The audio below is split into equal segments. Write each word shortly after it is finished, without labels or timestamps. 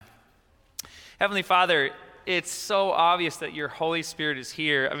Heavenly Father, it's so obvious that your Holy Spirit is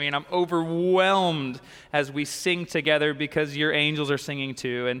here. I mean, I'm overwhelmed as we sing together because your angels are singing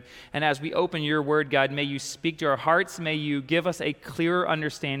too. And as we open your word, God, may you speak to our hearts. May you give us a clearer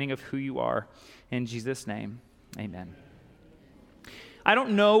understanding of who you are. In Jesus' name, amen. I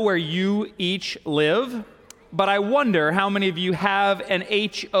don't know where you each live, but I wonder how many of you have an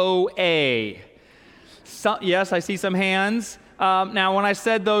HOA. Yes, I see some hands. Now, when I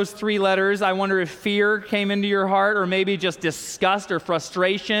said those three letters, I wonder if fear came into your heart or maybe just disgust or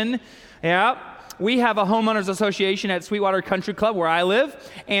frustration. Yeah. We have a homeowners association at Sweetwater Country Club where I live,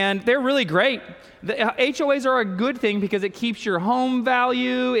 and they're really great. The HOAs are a good thing because it keeps your home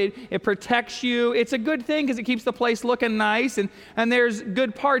value, it protects you. It's a good thing because it keeps the place looking nice, and there's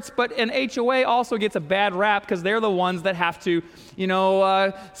good parts, but an HOA also gets a bad rap because they're the ones that have to,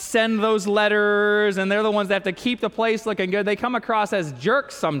 send those letters, and they're the ones that have to keep the place looking good. They come across as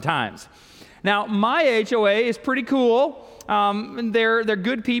jerks sometimes. Now, my HOA is pretty cool. They're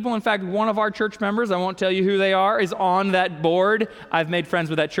good people. In fact, one of our church members, I won't tell you who they are, is on that board. I've made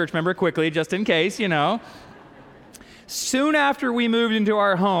friends with that church member quickly, just in case, Soon after we moved into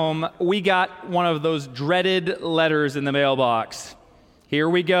our home, we got one of those dreaded letters in the mailbox. Here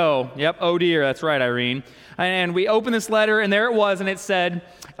we go. Yep, oh dear, that's right, Irene. And we opened this letter, and there it was, and it said,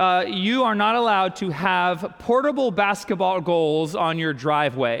 you are not allowed to have portable basketball goals on your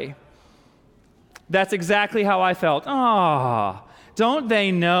driveway. That's exactly how I felt. Don't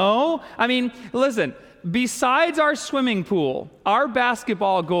they know? I mean, listen, besides our swimming pool, our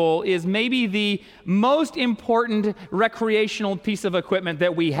basketball goal is maybe the most important recreational piece of equipment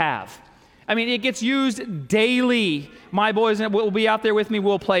that we have. I mean, it gets used daily. My boys will be out there with me.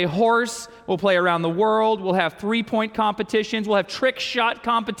 We'll play horse. We'll play around the world. We'll have three-point competitions. We'll have trick shot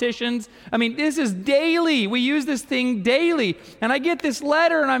competitions. I mean, this is daily. We use this thing daily. And I get this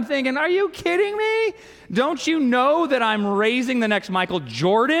letter, and I'm thinking, are you kidding me? Don't you know that I'm raising the next Michael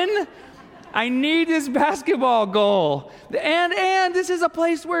Jordan? I need this basketball goal. And this is a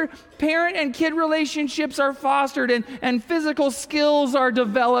place where parent and kid relationships are fostered and physical skills are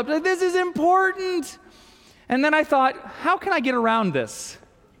developed. This is important. And then I thought, how can I get around this?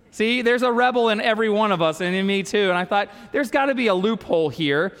 See, there's a rebel in every one of us, and in me too. And I thought, there's got to be a loophole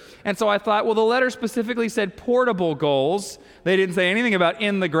here. And so I thought, well, the letter specifically said portable goals. They didn't say anything about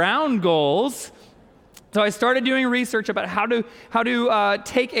in-the-ground goals. So I started doing research about how to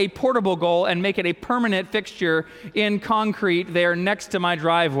take a portable goal and make it a permanent fixture in concrete there next to my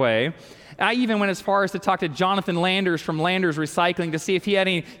driveway. I even went as far as to talk to Jonathan Landers from Landers Recycling to see if he had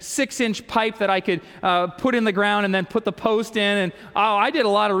any 6-inch pipe that I could put in the ground and then put the post in. And I did a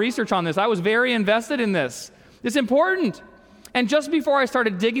lot of research on this. I was very invested in this. It's important. And just before I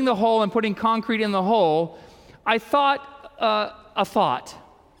started digging the hole and putting concrete in the hole, I thought a thought.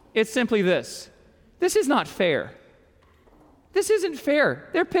 It's simply this. This is not fair. This isn't fair.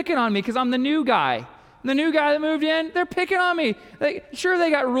 They're picking on me because I'm the new guy. The new guy that moved in, they're picking on me. Sure, they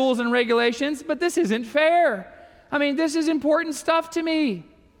got rules and regulations, but this isn't fair. I mean, this is important stuff to me.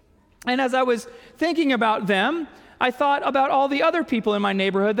 And as I was thinking about them, I thought about all the other people in my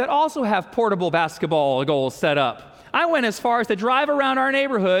neighborhood that also have portable basketball goals set up. I went as far as to drive around our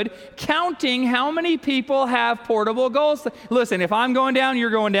neighborhood counting how many people have portable goals. Listen, if I'm going down, you're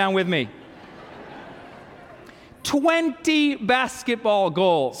going down with me. 20 basketball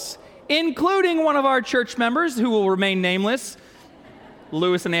goals, including one of our church members who will remain nameless,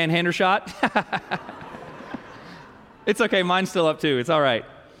 Lewis and Ann Hendershot. It's okay, mine's still up too, it's all right.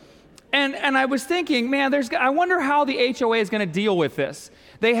 And I was thinking, man, I wonder how the HOA is going to deal with this.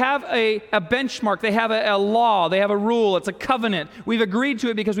 They have a benchmark. They have a law. They have a rule. It's a covenant. We've agreed to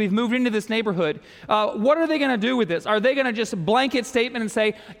it because we've moved into this neighborhood. What are they going to do with this? Are they going to just blanket statement and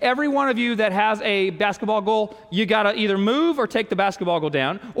say, every one of you that has a basketball goal, you got to either move or take the basketball goal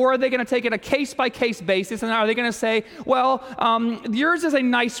down? Or are they going to take it a case-by-case basis? And are they going to say, well, yours is a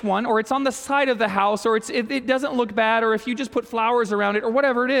nice one, or it's on the side of the house, or it doesn't look bad, or if you just put flowers around it, or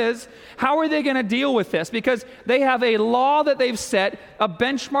whatever it is, how are they going to deal with this? Because they have a law that they've set, a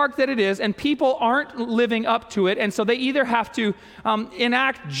benchmark that it is, and people aren't living up to it, and so they either have to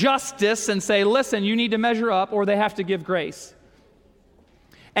enact justice and say, listen, you need to measure up, or they have to give grace.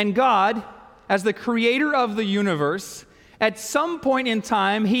 And God, as the creator of the universe, at some point in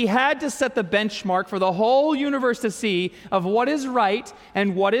time, he had to set the benchmark for the whole universe to see of what is right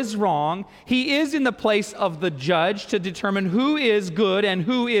and what is wrong. He is in the place of the judge to determine who is good and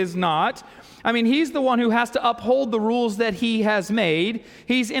who is not. I mean, he's the one who has to uphold the rules that he has made.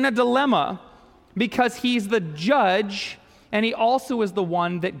 He's in a dilemma because he's the judge, and he also is the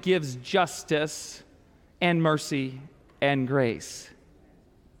one that gives justice and mercy and grace.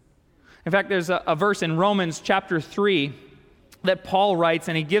 In fact, there's a verse in Romans chapter 3 that Paul writes,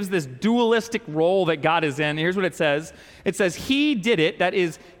 and he gives this dualistic role that God is in. Here's what it says. It says, he did it, that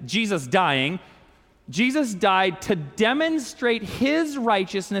is Jesus dying. Jesus died to demonstrate his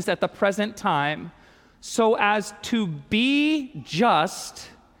righteousness at the present time so as to be just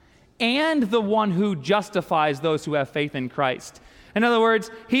and the one who justifies those who have faith in Christ. In other words,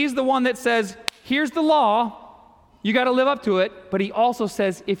 he's the one that says, here's the law, you got to live up to it, but he also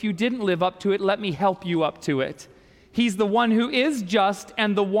says, if you didn't live up to it, let me help you up to it. He's the one who is just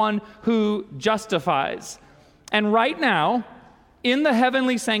and the one who justifies. And right now, in the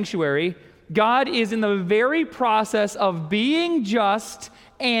heavenly sanctuary, God is in the very process of being just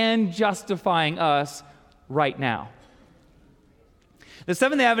and justifying us right now. The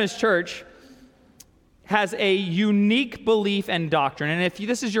Seventh-day Adventist Church has a unique belief and doctrine. And if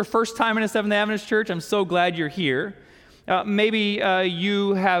this is your first time in a Seventh-day Adventist church, I'm so glad you're here. Maybe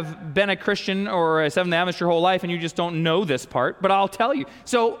you have been a Christian or a Seventh-day Adventist your whole life and you just don't know this part, but I'll tell you.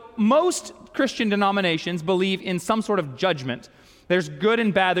 So most Christian denominations believe in some sort of judgment. There's good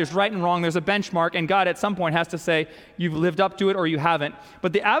and bad, there's right and wrong, there's a benchmark, and God at some point has to say, you've lived up to it or you haven't.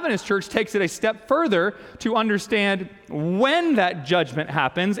 But the Adventist Church takes it a step further to understand when that judgment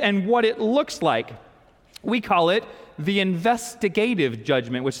happens and what it looks like. We call it the investigative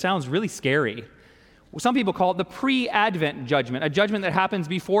judgment, which sounds really scary. Some people call it the pre-Advent judgment, a judgment that happens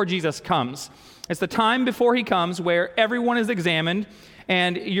before Jesus comes. It's the time before he comes where everyone is examined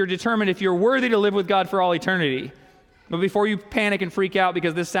and you're determined if you're worthy to live with God for all eternity. But before you panic and freak out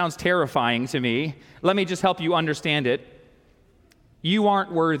because this sounds terrifying to me, let me just help you understand it. You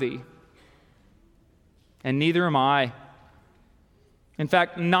aren't worthy, and neither am I. In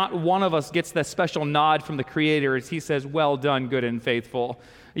fact, not one of us gets the special nod from the Creator as he says, well done, good and faithful.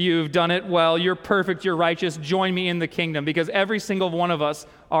 You've done it well, you're perfect, you're righteous, join me in the kingdom, because every single one of us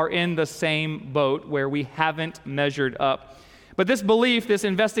are in the same boat where we haven't measured up. But this belief, this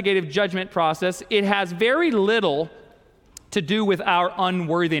investigative judgment process, it has very little to do with our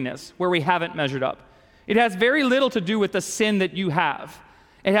unworthiness, where we haven't measured up. It has very little to do with the sin that you have.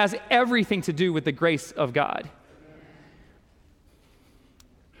 It has everything to do with the grace of God.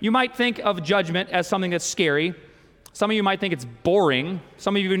 You might think of judgment as something that's scary. Some of you might think it's boring.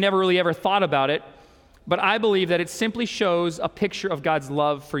 Some of you have never really ever thought about it. But I believe that it simply shows a picture of God's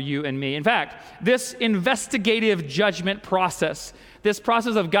love for you and me. In fact, this investigative judgment process, this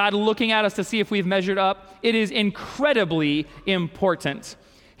process of God looking at us to see if we've measured up, it is incredibly important.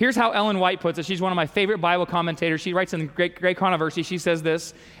 Here's how Ellen White puts it. She's one of my favorite Bible commentators. She writes in Great Controversy, she says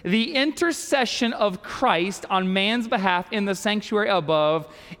this: the intercession of Christ on man's behalf in the sanctuary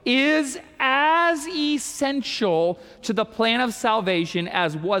above is as essential to the plan of salvation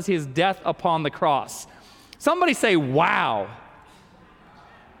as was his death upon the cross. Somebody say, wow.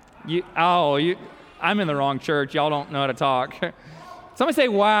 I'm in the wrong church. Y'all don't know how to talk. Somebody say,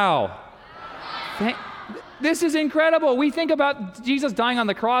 wow. This is incredible. We think about Jesus dying on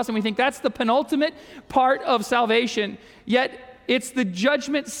the cross and we think that's the penultimate part of salvation. Yet it's the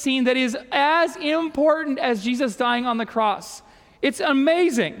judgment scene that is as important as Jesus dying on the cross. It's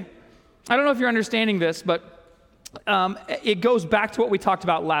amazing. I don't know if you're understanding this, but it goes back to what we talked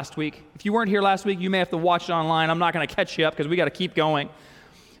about last week. If you weren't here last week, you may have to watch it online. I'm not going to catch you up because we got to keep going.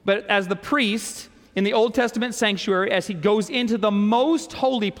 But as the priest in the Old Testament sanctuary, as he goes into the most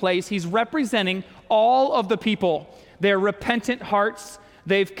holy place, he's representing all of the people, their repentant hearts.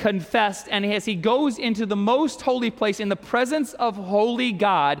 They've confessed, and as he goes into the most holy place in the presence of holy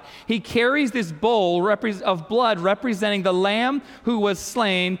God, he carries this bowl of blood representing the Lamb who was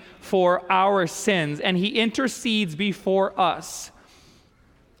slain for our sins, and he intercedes before us.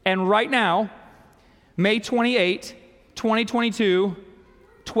 And right now, May 28, 2022,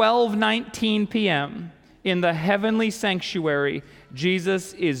 12:19 p.m., in the heavenly sanctuary,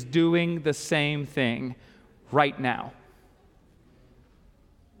 Jesus is doing the same thing right now.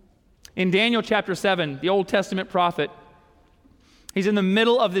 In Daniel chapter 7, the Old Testament prophet, he's in the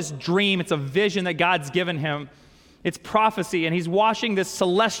middle of this dream. It's a vision that God's given him. It's prophecy, and he's watching this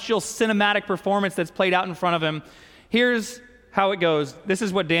celestial cinematic performance that's played out in front of him. Here's how it goes. This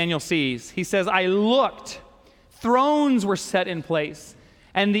is what Daniel sees. He says, I looked, thrones were set in place,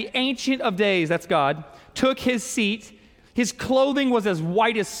 and the Ancient of Days, that's God, took his seat. His clothing was as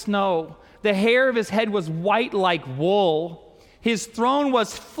white as snow. The hair of his head was white like wool. His throne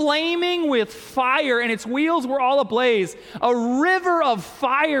was flaming with fire, and its wheels were all ablaze. A river of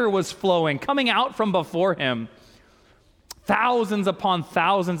fire was flowing, coming out from before him. Thousands upon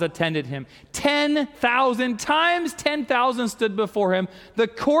thousands attended him. 10,000 times 10,000 stood before him. The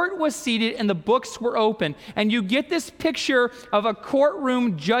court was seated and the books were open. And you get this picture of a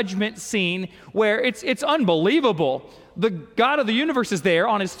courtroom judgment scene where it's unbelievable. The God of the universe is there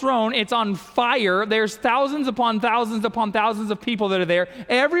on his throne. It's on fire. There's thousands upon thousands of people that are there.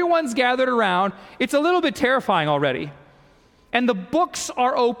 Everyone's gathered around. It's a little bit terrifying already. And the books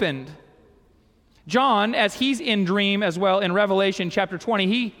are opened. John, as he's in dream as well in Revelation chapter 20,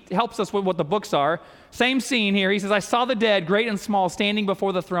 he helps us with what the books are. Same scene here. He says, I saw the dead, great and small, standing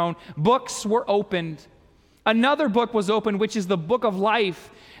before the throne. Books were opened. Another book was opened, which is the book of life.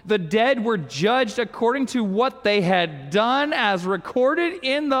 The dead were judged according to what they had done as recorded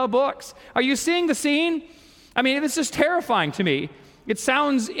in the books. Are you seeing the scene? I mean, this is terrifying to me. It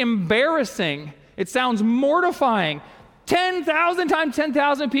sounds embarrassing. It sounds mortifying. 10,000 times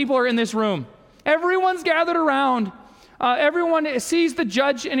 10,000 people are in this room. Everyone's gathered around. Everyone sees the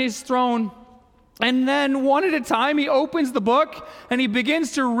judge in his throne. And then one at a time, he opens the book and he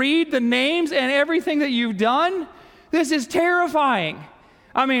begins to read the names and everything that you've done. This is terrifying.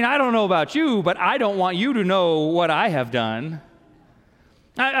 I mean, I don't know about you, but I don't want you to know what I have done.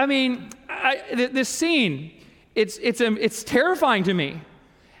 This scene, it's terrifying to me.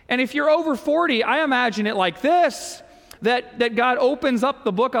 And if you're over 40, I imagine it like this. That God opens up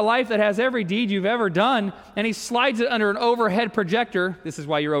the book of life that has every deed you've ever done, and he slides it under an overhead projector. This is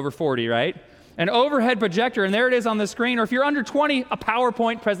why you're over 40, right? An overhead projector, and there it is on the screen. Or if you're under 20, a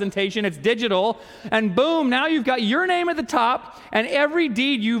PowerPoint presentation. It's digital. And boom, now you've got your name at the top and every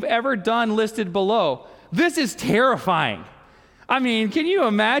deed you've ever done listed below. This is terrifying. I mean, can you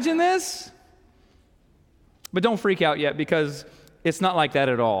imagine this? But don't freak out yet, because it's not like that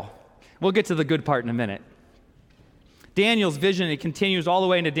at all. We'll get to the good part in a minute. Daniel's vision, it continues all the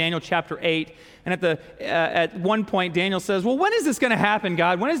way into Daniel chapter 8. And at one point, Daniel says, well, when is this going to happen,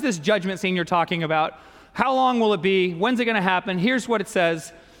 God? When is this judgment scene you're talking about? How long will it be? When's it going to happen? Here's what it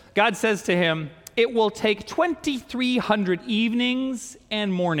says. God says to him, it will take 2,300 evenings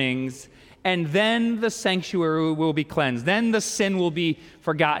and mornings, and then the sanctuary will be cleansed. Then the sin will be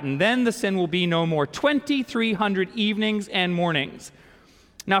forgotten. Then the sin will be no more. 2,300 evenings and mornings.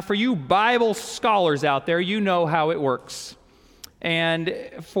 Now, for you Bible scholars out there, you know how it works. And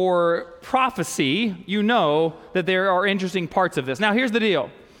for prophecy, you know that there are interesting parts of this. Now, here's the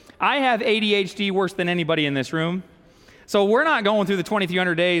deal. I have ADHD worse than anybody in this room. So we're not going through the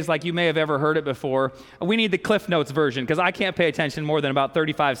 2,300 days like you may have ever heard it before. We need the Cliff Notes version, because I can't pay attention more than about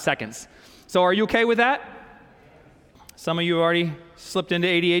 35 seconds. So are you okay with that? Some of you already slipped into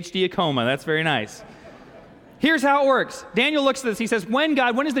ADHD coma. That's very nice. Here's how it works. Daniel looks at this. He says, when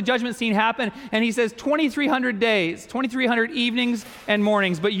does the judgment scene happen? And he says 2,300 days, 2,300 evenings and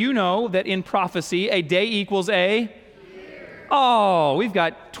mornings. But you know that in prophecy, a day equals a year. Oh, we've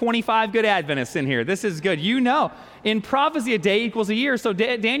got 25 good Adventists in here. This is good. You know, in prophecy, a day equals a year. So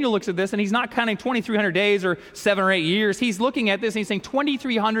Daniel looks at this, and he's not counting 2,300 days or 7 or 8 years. He's looking at this, and he's saying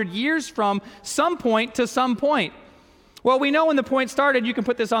 2,300 years from some point to some point. Well, we know when the point started. You can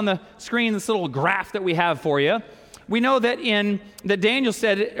put this on the screen, this little graph that we have for you. We know that Daniel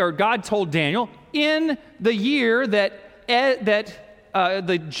said, or God told Daniel, in the year that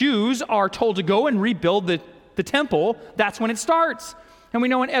the Jews are told to go and rebuild the temple, that's when it starts. And we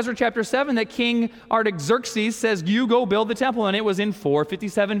know in Ezra chapter 7 that King Artaxerxes says, you go build the temple, and it was in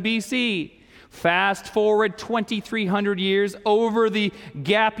 457 BC. Fast forward 2,300 years over the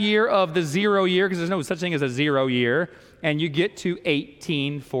gap year of the 0 year, because there's no such thing as a 0 year, and you get to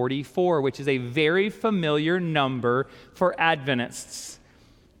 1844, which is a very familiar number for Adventists.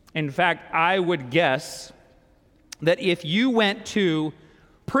 In fact, I would guess that if you went to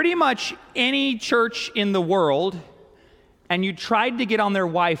pretty much any church in the world and you tried to get on their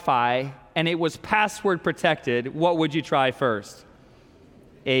Wi-Fi and it was password protected, what would you try first?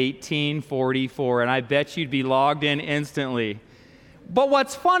 1844, and I bet you'd be logged in instantly. But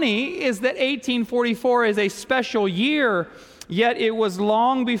what's funny is that 1844 is a special year, yet it was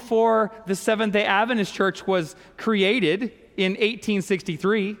long before the Seventh-day Adventist Church was created in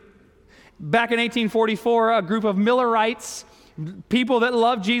 1863. Back in 1844, a group of Millerites, people that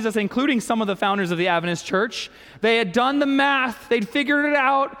loved Jesus, including some of the founders of the Adventist Church, they had done the math. They'd figured it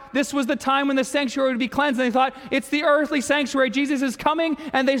out. This was the time when the sanctuary would be cleansed. And they thought, it's the earthly sanctuary. Jesus is coming.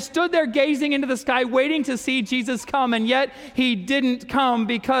 And they stood there gazing into the sky, waiting to see Jesus come. And yet he didn't come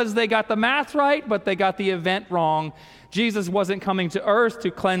because they got the math right, but they got the event wrong. Jesus wasn't coming to earth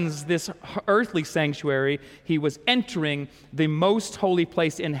to cleanse this earthly sanctuary. He was entering the most holy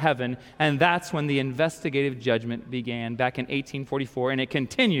place in heaven, and that's when the investigative judgment began back in 1844, and it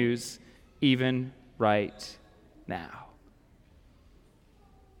continues even right now.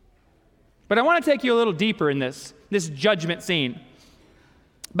 But I want to take you a little deeper in this judgment scene.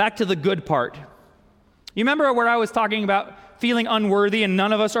 Back to the good part. You remember where I was talking about feeling unworthy and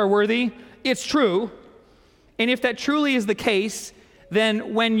none of us are worthy? It's true. And if that truly is the case,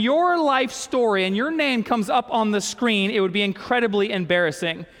 then when your life story and your name comes up on the screen, it would be incredibly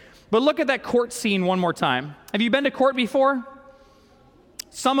embarrassing. But look at that court scene one more time. Have you been to court before?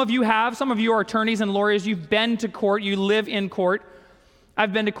 Some of you have. Some of you are attorneys and lawyers. You've been to court. You live in court.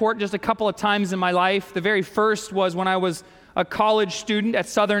 I've been to court just a couple of times in my life. The very first was when I was a college student at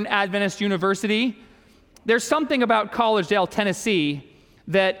Southern Adventist University. There's something about Collegedale, Tennessee,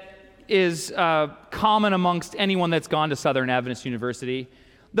 that is common amongst anyone that's gone to Southern Adventist University.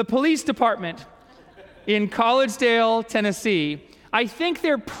 The police department in Collegedale, Tennessee, I think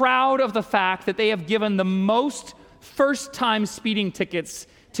they're proud of the fact that they have given the most first-time speeding tickets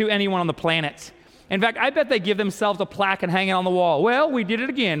to anyone on the planet. In fact, I bet they give themselves a plaque and hang it on the wall. Well, we did it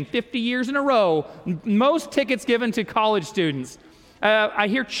again, 50 years in a row. Most tickets given to college students. I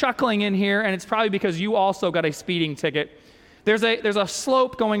hear chuckling in here, and it's probably because you also got a speeding ticket. There's a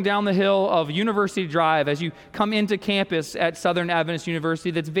slope going down the hill of University Drive as you come into campus at Southern Adventist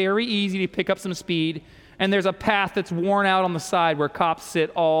University that's very easy to pick up some speed. And there's a path that's worn out on the side where cops sit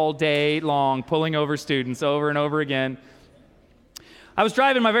all day long pulling over students over and over again. I was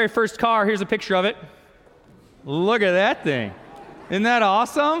driving my very first car. Here's a picture of it. Look at that thing. Isn't that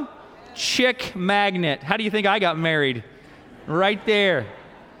awesome? Chick magnet. How do you think I got married? Right there.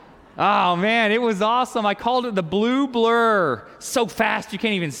 Oh, man, it was awesome. I called it the Blue Blur. So fast you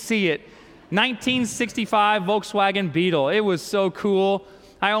can't even see it. 1965 Volkswagen Beetle. It was so cool.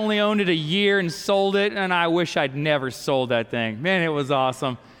 I only owned it a year and sold it, and I wish I'd never sold that thing. Man, it was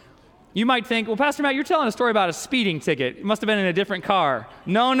awesome. You might think, well, Pastor Matt, you're telling a story about a speeding ticket. It must have been in a different car.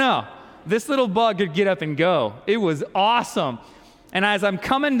 No. This little bug could get up and go. It was awesome. And as I'm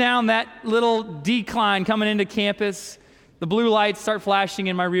coming down that little decline coming into campus, the blue lights start flashing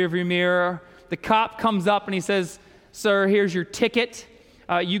in my rearview mirror. The cop comes up and he says, "Sir, here's your ticket.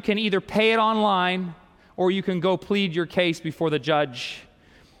 You can either pay it online or you can go plead your case before the judge."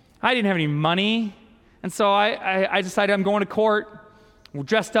 I didn't have any money, and so I decided I'm going to court. We're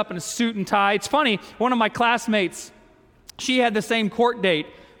dressed up in a suit and tie. It's funny, one of my classmates, she had the same court date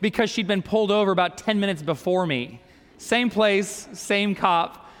because she'd been pulled over about 10 minutes before me. Same place, same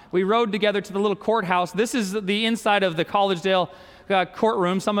cop. We rode together to the little courthouse. This is the inside of the Collegedale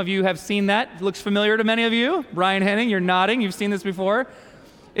courtroom. Some of you have seen that. It looks familiar to many of you. Brian Henning, you're nodding. You've seen this before.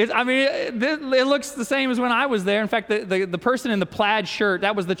 It looks the same as when I was there. In fact, the person in the plaid shirt,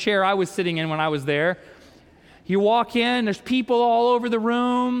 that was the chair I was sitting in when I was there. You walk in, there's people all over the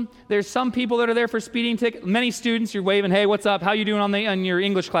room. There's some people that are there for speeding tickets. Many students, you're waving, "Hey, what's up? How you doing on your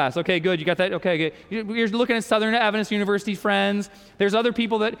English class?" "Okay, good. You got that? Okay, good." You're looking at Southern Adventist University friends. There's other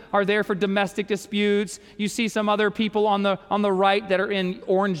people that are there for domestic disputes. You see some other people on the right that are in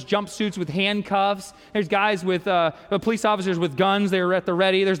orange jumpsuits with handcuffs. There's guys with police officers with guns. They're at the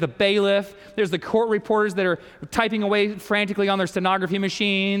ready. There's the bailiff. There's the court reporters that are typing away frantically on their stenography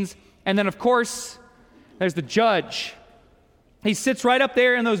machines. And then, of course, there's the judge. He sits right up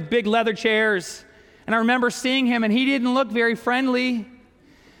there in those big leather chairs. And I remember seeing him, and he didn't look very friendly.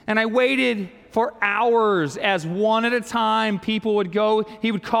 And I waited for hours as one at a time people would go.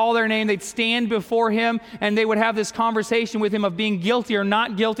 He would call their name. They'd stand before him, and they would have this conversation with him of being guilty or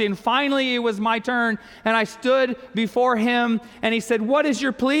not guilty. And finally, it was my turn. And I stood before him, and he said, "What is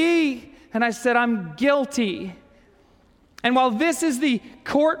your plea?" And I said, "I'm guilty." And while this is the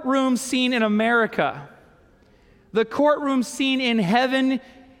courtroom scene in America, the courtroom scene in heaven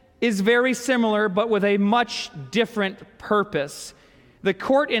is very similar, but with a much different purpose. The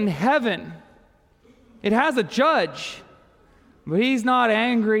court in heaven, it has a judge, but he's not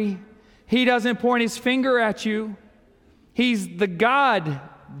angry. He doesn't point his finger at you. He's the God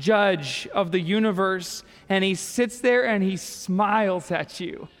judge of the universe, and he sits there and he smiles at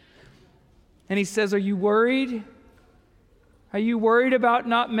you. And he says, "Are you worried? Are you worried about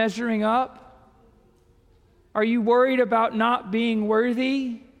not measuring up? Are you worried about not being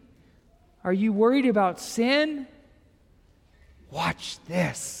worthy? Are you worried about sin? Watch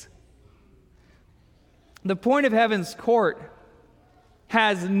this." The point of heaven's court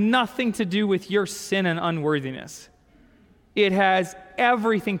has nothing to do with your sin and unworthiness. It has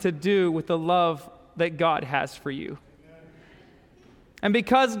everything to do with the love that God has for you. And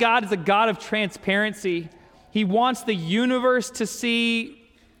because God is a God of transparency, he wants the universe to see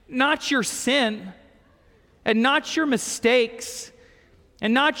not your sin, and not your mistakes,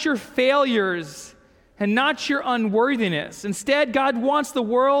 and not your failures, and not your unworthiness. Instead, God wants the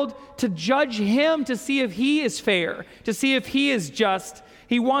world to judge him to see if he is fair, to see if he is just.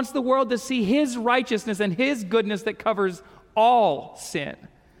 He wants the world to see his righteousness and his goodness that covers all sin.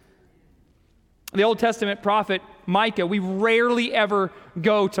 The Old Testament prophet Micah, we rarely ever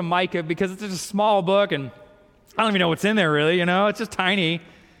go to Micah because it's just a small book and I don't even know what's in there really, it's just tiny.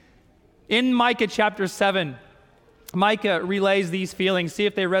 In Micah chapter 7, Micah relays these feelings. See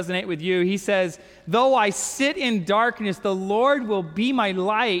if they resonate with you. He says, though I sit in darkness, the Lord will be my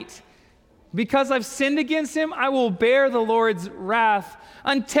light. Because I've sinned against him, I will bear the Lord's wrath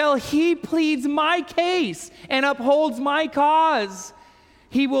until he pleads my case and upholds my cause.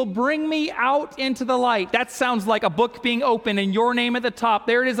 He will bring me out into the light. That sounds like a book being opened and your name at the top.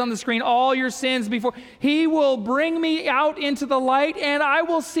 There it is on the screen, all your sins before. He will bring me out into the light and I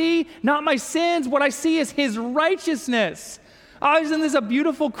will see not my sins. What I see is his righteousness. Oh, isn't this a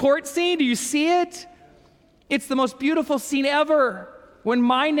beautiful court scene? Do you see it? It's the most beautiful scene ever. When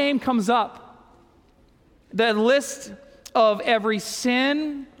my name comes up, the list of every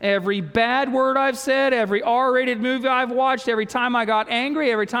sin, every bad word I've said, every R-rated movie I've watched, every time I got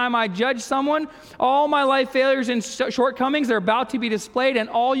angry, every time I judged someone, all my life failures and shortcomings are about to be displayed, and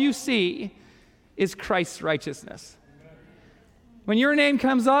all you see is Christ's righteousness. When your name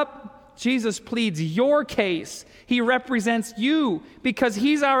comes up, Jesus pleads your case. He represents you because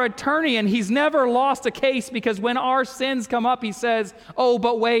he's our attorney and he's never lost a case, because when our sins come up, he says, oh,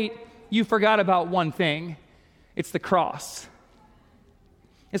 but wait, you forgot about one thing. It's the cross.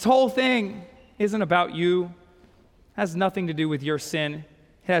 This whole thing isn't about you. It has nothing to do with your sin.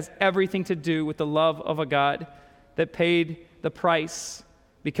 It has everything to do with the love of a God that paid the price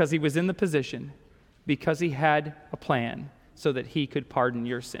because he was in the position, because he had a plan so that he could pardon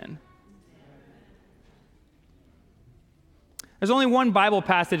your sin. There's only one Bible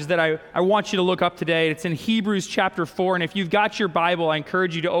passage that I want you to look up today. It's in Hebrews chapter 4. And if you've got your Bible, I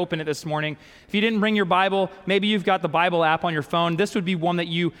encourage you to open it this morning. If you didn't bring your Bible, maybe you've got the Bible app on your phone. This would be one that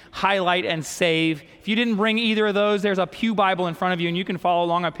you highlight and save. If you didn't bring either of those, there's a pew Bible in front of you, and you can follow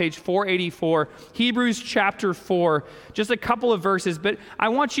along on page 484. Hebrews chapter 4. Just a couple of verses, but I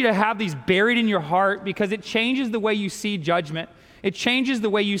want you to have these buried in your heart because it changes the way you see judgment. It changes the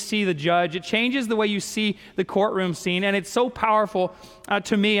way you see the judge. It changes the way you see the courtroom scene. And it's so powerful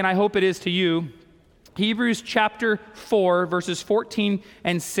to me, and I hope it is to you. Hebrews chapter 4, verses 14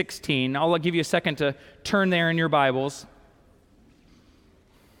 and 16. I'll give you a second to turn there in your Bibles.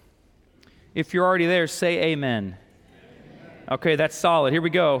 If you're already there, say amen. Okay, that's solid. Here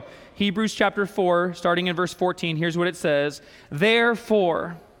we go. Hebrews chapter 4, starting in verse 14. Here's what it says.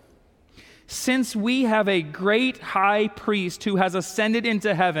 Therefore, since we have a great high priest who has ascended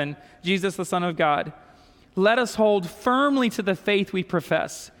into heaven, Jesus, the Son of God, let us hold firmly to the faith we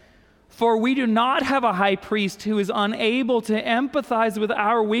profess. For we do not have a high priest who is unable to empathize with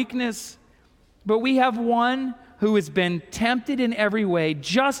our weakness, but we have one who has been tempted in every way,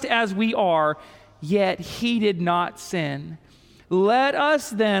 just as we are, yet he did not sin. Let us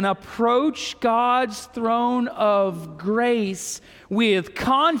then approach God's throne of grace with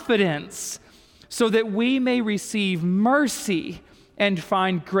confidence so that we may receive mercy and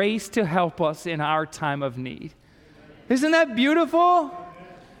find grace to help us in our time of need. Isn't that beautiful?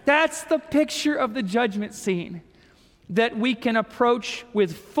 That's the picture of the judgment scene that we can approach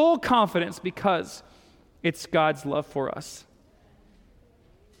with full confidence because it's God's love for us.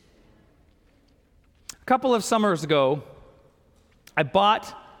 A couple of summers ago, I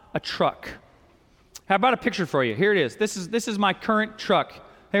bought a truck. I brought a picture for you. Here it is. This is my current truck.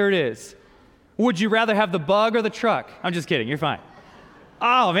 Here it is. Would you rather have the bug or the truck? I'm just kidding. You're fine.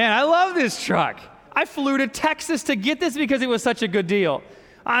 Oh, man, I love this truck. I flew to Texas to get this because it was such a good deal.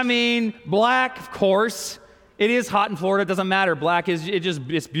 I mean, black, of course. It is hot in Florida. It doesn't matter. Black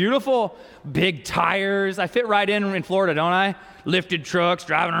it's beautiful. Big tires. I fit right in Florida, don't I? Lifted trucks,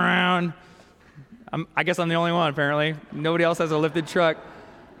 driving around. I guess I'm the only one, apparently. Nobody else has a lifted truck.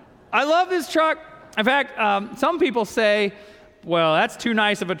 I love this truck. In fact, some people say, well, that's too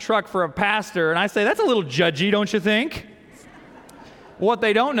nice of a truck for a pastor. And I say, that's a little judgy, don't you think? What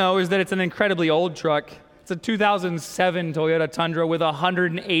they don't know is that it's an incredibly old truck. It's a 2007 Toyota Tundra with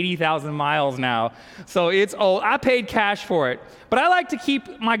 180,000 miles now. So it's old. I paid cash for it. But I like to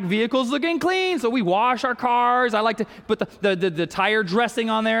keep my vehicles looking clean. So we wash our cars. I like to put the tire dressing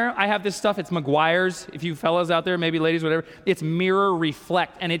on there. I have this stuff. It's Meguiar's. If you fellas out there, maybe ladies, whatever. It's Mirror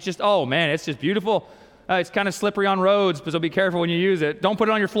Reflect. And it's just, oh, man, it's just beautiful. It's kind of slippery on roads, so be careful when you use it. Don't put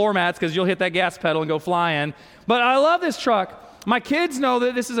it on your floor mats because you'll hit that gas pedal and go flying. But I love this truck. My kids know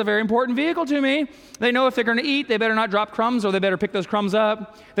that this is a very important vehicle to me. They know if they're going to eat, they better not drop crumbs or they better pick those crumbs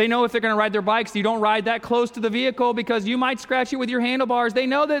up. They know if they're going to ride their bikes, you don't ride that close to the vehicle because you might scratch it with your handlebars. They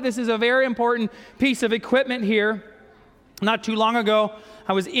know that this is a very important piece of equipment here. Not too long ago,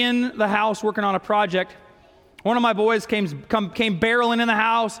 I was in the house working on a project. One of my boys came barreling in the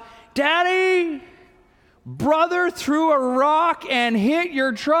house. Daddy, brother threw a rock and hit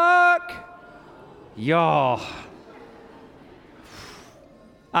your truck. Y'all.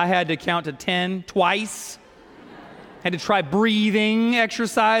 I had to count to 10 twice. Had to try breathing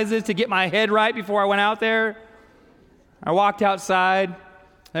exercises to get my head right before I went out there. I walked outside.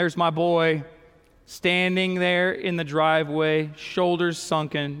 There's my boy standing there in the driveway, shoulders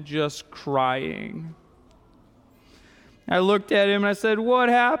sunken, just crying. I looked at him and I said, "What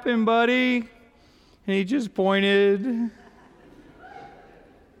happened, buddy?" And he just pointed.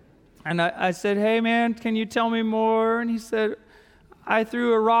 And I said, "Hey, man, can you tell me more?" And he said, "I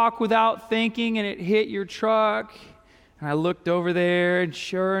threw a rock without thinking and it hit your truck." And I looked over there, and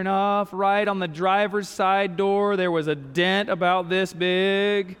sure enough, right on the driver's side door, there was a dent about this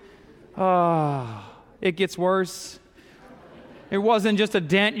big. Oh, it gets worse. It wasn't just a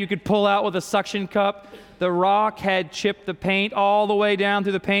dent you could pull out with a suction cup. The rock had chipped the paint all the way down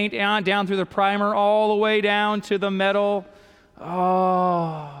through the paint, down through the primer, all the way down to the metal.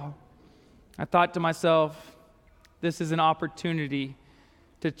 Oh, I thought to myself, this is an opportunity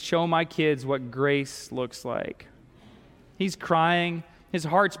to show my kids what grace looks like. He's crying. His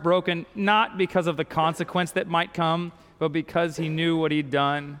heart's broken, not because of the consequence that might come, but because he knew what he'd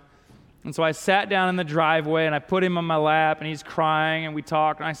done. And so I sat down in the driveway and I put him on my lap and he's crying and we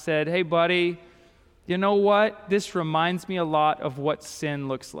talked and I said, "Hey, buddy, you know what? This reminds me a lot of what sin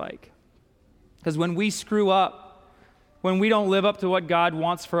looks like. Because when we screw up, when we don't live up to what God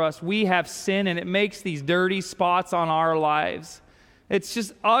wants for us, we have sin and it makes these dirty spots on our lives. It's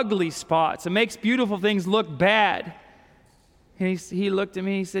just ugly spots. It makes beautiful things look bad." And he looked at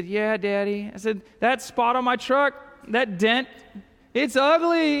me, he said, "Yeah, Daddy." I said, "That spot on my truck, that dent, it's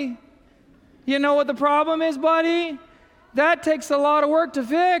ugly. You know what the problem is, buddy? That takes a lot of work to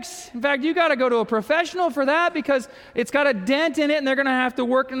fix. In fact, you got to go to a professional for that because it's got a dent in it and they're going to have to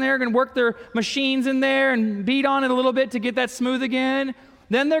work in there, going to work their machines in there and beat on it a little bit to get that smooth again.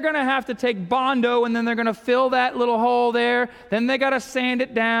 Then they're going to have to take Bondo and then they're going to fill that little hole there. Then they got to sand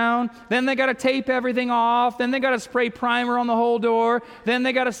it down. Then they got to tape everything off. Then they got to spray primer on the whole door. Then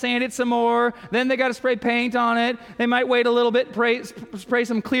they got to sand it some more. Then they got to spray paint on it. They might wait a little bit, spray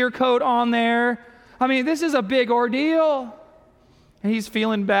some clear coat on there. I mean, this is a big ordeal." And he's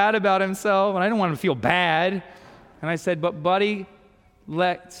feeling bad about himself, and I didn't want him to feel bad. And I said, "But buddy,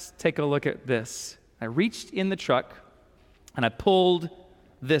 let's take a look at this." I reached in the truck and I pulled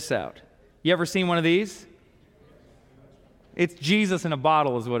this out. You ever seen one of these? It's Jesus in a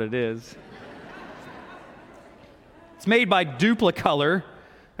bottle is what it is. It's made by Duplicolor.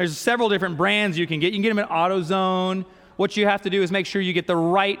 There's several different brands you can get. You can get them at AutoZone. What you have to do is make sure you get the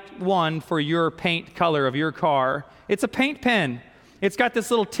right one for your paint color of your car. It's a paint pen. It's got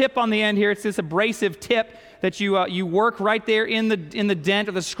this little tip on the end here. It's this abrasive tip that you work right there in the dent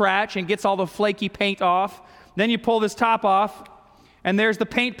or the scratch and gets all the flaky paint off. Then you pull this top off, and there's the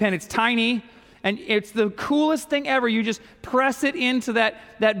paint pen. It's tiny, and it's the coolest thing ever. You just press it into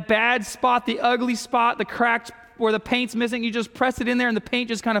that bad spot, the ugly spot, the cracked where the paint's missing. You just press it in there, and the paint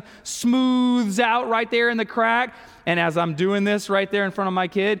just kind of smooths out right there in the crack. And as I'm doing this right there in front of my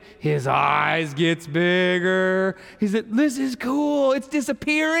kid, his eyes gets bigger. He said, "This is cool. It's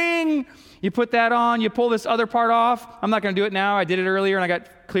disappearing." You put that on. You pull this other part off. I'm not going to do it now. I did it earlier, and I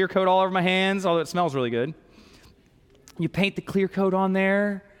got clear coat all over my hands, although it smells really good. You paint the clear coat on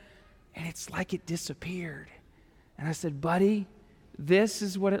there, and it's like it disappeared. And I said, "Buddy, this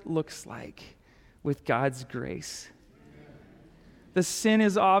is what it looks like with God's grace. The sin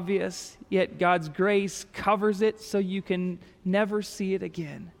is obvious, yet God's grace covers it so you can never see it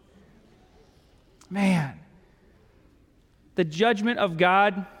again." Man, the judgment of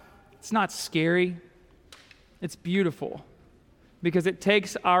God, it's not scary. It's beautiful because it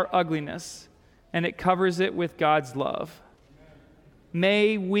takes our ugliness and it covers it with God's love.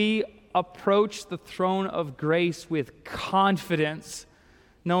 May we approach the throne of grace with confidence,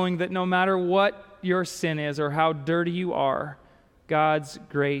 knowing that no matter what your sin is or how dirty you are, God's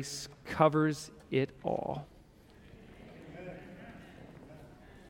grace covers it all.